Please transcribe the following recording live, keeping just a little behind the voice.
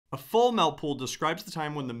A full melt pool describes the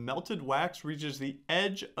time when the melted wax reaches the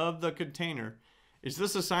edge of the container. Is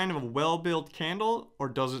this a sign of a well-built candle, or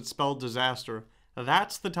does it spell disaster?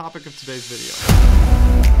 That's the topic of today's video.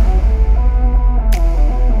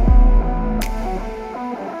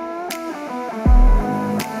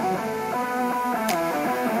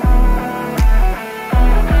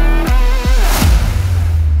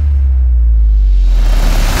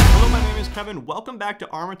 Kevin, welcome back to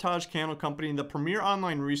Armitage Candle Company, the premier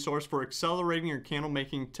online resource for accelerating your candle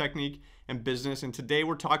making technique and business. And today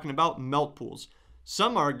we're talking about melt pools.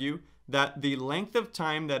 Some argue that the length of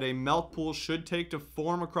time that a melt pool should take to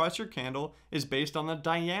form across your candle is based on the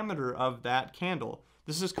diameter of that candle.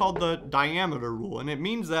 This is called the diameter rule, and it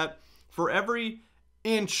means that for every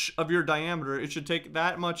inch of your diameter, it should take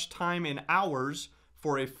that much time in hours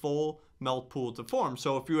for a full melt pool to form.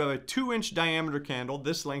 So if you have a 2-inch diameter candle,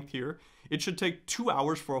 this length here, it should take 2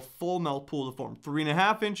 hours for a full melt pool to form.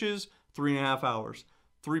 3.5 inches, 3.5 hours.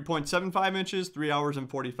 3.75 inches, 3 hours and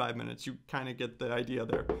 45 minutes. You kind of get the idea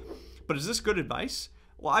there. But is this good advice?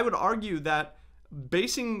 Well, I would argue that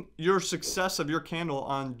basing your success of your candle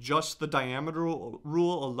on just the diameter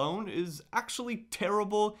rule alone is actually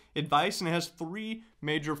terrible advice, and it has 3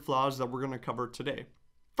 major flaws that we're going to cover today.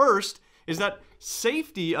 First is that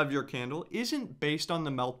safety of your candle isn't based on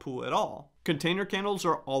the melt pool at all. Container candles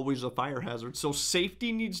are always a fire hazard, so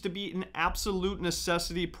safety needs to be an absolute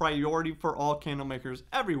necessity priority for all candle makers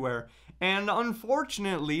everywhere. And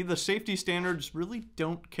unfortunately, the safety standards really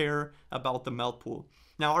don't care about the melt pool.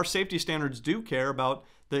 Now, our safety standards do care about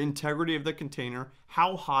the integrity of the container,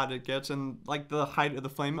 how hot it gets, and like the height of the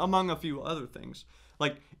flame, among a few other things.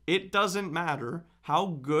 Like, it doesn't matter how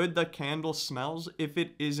good the candle smells if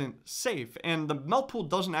it isn't safe. And the melt pool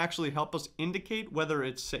doesn't actually help us indicate whether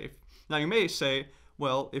it's safe. Now, you may say,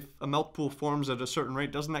 well, if a melt pool forms at a certain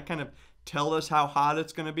rate, doesn't that kind of tell us how hot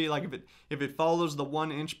it's going to be? Like, if it follows the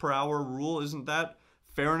 1 inch per hour rule, isn't that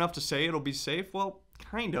fair enough to say it'll be safe? Well,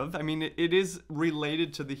 kind of. I mean, it is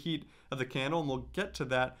related to the heat of the candle, and we'll get to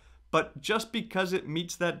that. But just because it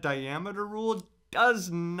meets that diameter rule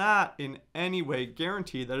does not in any way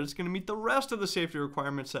guarantee that it's going to meet the rest of the safety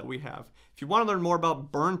requirements that we have. If you want to learn more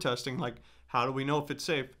about burn testing, like how do we know if it's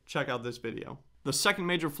safe, check out this video. The second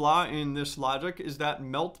major flaw in this logic is that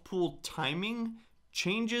melt pool timing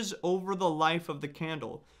changes over the life of the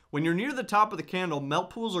candle. When you're near the top of the candle, melt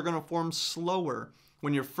pools are going to form slower.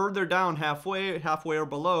 When you're further down halfway or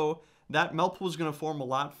below, that melt pool is going to form a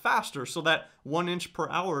lot faster. So that 1 inch per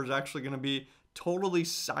hour is actually going to be totally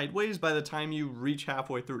sideways by the time you reach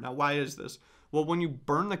halfway through. Now, why is this? Well, when you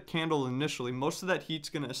burn the candle initially, most of that heat's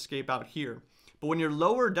going to escape out here. But when you're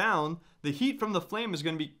lower down, the heat from the flame is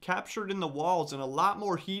going to be captured in the walls, and a lot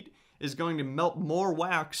more heat is going to melt more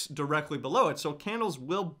wax directly below it. So candles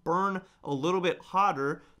will burn a little bit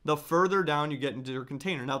hotter the further down you get into your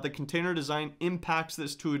container. Now, the container design impacts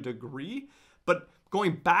this to a degree, but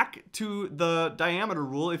going back to the diameter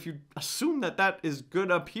rule, if you assume that that is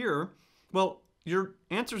good up here, well, your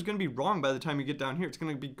answer is going to be wrong by the time you get down here. It's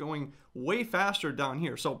going to be going way faster down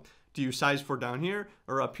here. So do you size for down here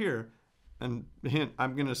or up here? And hint,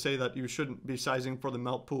 I'm going to say that you shouldn't be sizing for the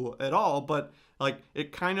melt pool at all, but like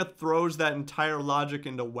it kind of throws that entire logic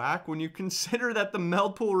into whack when you consider that the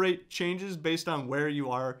melt pool rate changes based on where you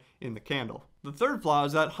are in the candle. The third flaw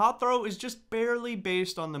is that hot throw is just barely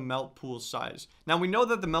based on the melt pool size. Now, we know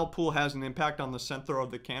that the melt pool has an impact on the scent throw of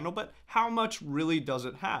the candle, but how much really does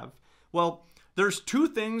it have? Well, there's 2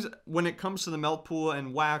 things when it comes to the melt pool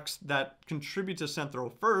and wax that contribute to scent throw.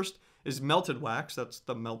 First is melted wax, that's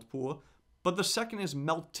the melt pool. But the second is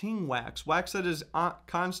melting wax, wax that is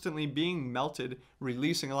constantly being melted,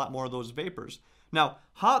 releasing a lot more of those vapors. Now,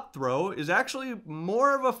 hot throw is actually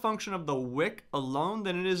more of a function of the wick alone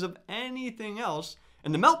than it is of anything else.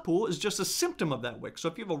 And the melt pool is just a symptom of that wick. So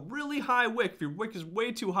if you have a really high wick, if your wick is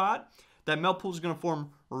way too hot, that melt pool is going to form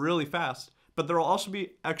really fast. But there will also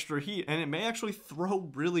be extra heat, and it may actually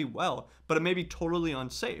throw really well, but it may be totally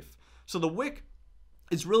unsafe. So the wick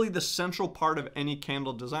is really the central part of any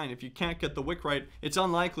candle design. If you can't get the wick right, it's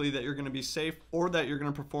unlikely that you're going to be safe or that you're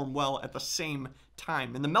going to perform well at the same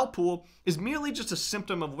time. And the melt pool is merely just a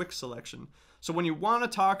symptom of wick selection. So when you want to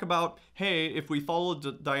talk about, hey, if we follow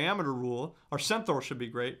the diameter rule, our scent throw should be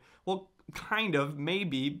great. Well, kind of,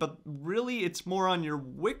 maybe, but really it's more on your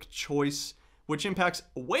wick choice, which impacts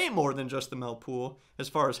way more than just the melt pool as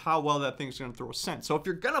far as how well that thing's going to throw a scent. So if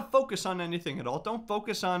you're going to focus on anything at all, don't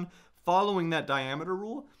focus on following that diameter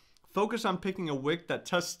rule. Focus on picking a wick that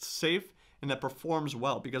tests safe and that performs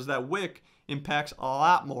well, because that wick impacts a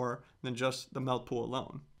lot more than just the melt pool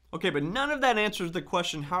alone. Okay, but none of that answers the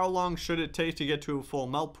question, how long should it take to get to a full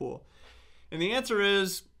melt pool? And the answer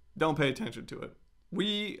is don't pay attention to it.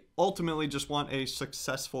 We ultimately just want a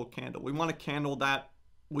successful candle. We want a candle that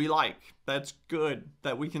we like, that's good,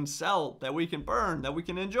 that we can sell, that we can burn, that we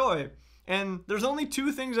can enjoy. And there's only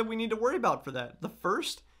two things that we need to worry about for that. The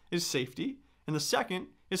first is safety, and the second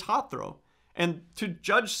is hot throw. And to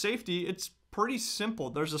judge safety, it's pretty simple.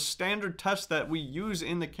 There's a standard test that we use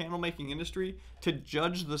in the candle making industry to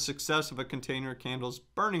judge the success of a container candle's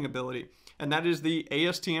burning ability. And that is the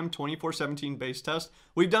ASTM 2417 base test.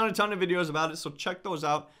 We've done a ton of videos about it, so check those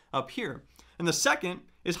out up here. And the second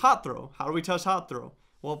is hot throw. How do we test hot throw?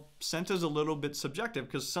 Well, scent is a little bit subjective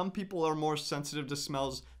because some people are more sensitive to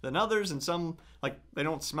smells than others, and some, like, they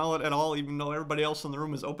don't smell it at all, even though everybody else in the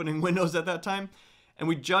room is opening windows at that time. And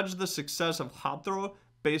we judge the success of hot throw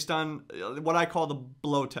based on what I call the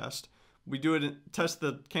blow test. We do it, test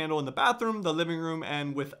the candle in the bathroom, the living room,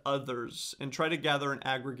 and with others, and try to gather an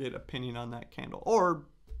aggregate opinion on that candle. Or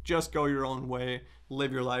just go your own way,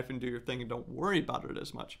 live your life, and do your thing, and don't worry about it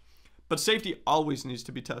as much. But safety always needs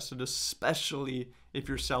to be tested, especially if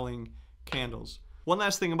you're selling candles. One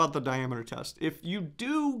last thing about the diameter test. If you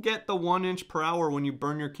do get the 1 inch per hour when you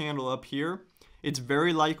burn your candle up here, it's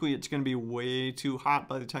very likely it's going to be way too hot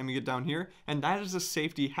by the time you get down here, and that is a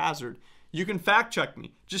safety hazard. You can fact check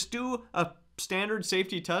me. Just do a standard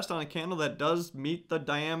safety test on a candle that does meet the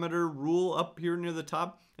diameter rule up here near the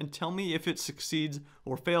top, and tell me if it succeeds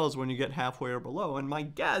or fails when you get halfway or below. And my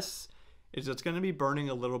guess is it's going to be burning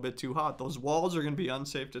a little bit too hot. Those walls are going to be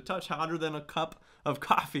unsafe to touch, hotter than a cup of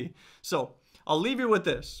coffee. So I'll leave you with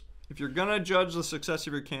this. If you're going to judge the success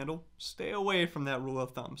of your candle, stay away from that rule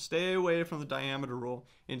of thumb. Stay away from the diameter rule.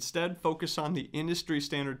 Instead, focus on the industry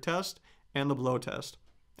standard test and the blow test.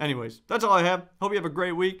 Anyways, that's all I have. Hope you have a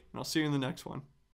great week, and I'll see you in the next one.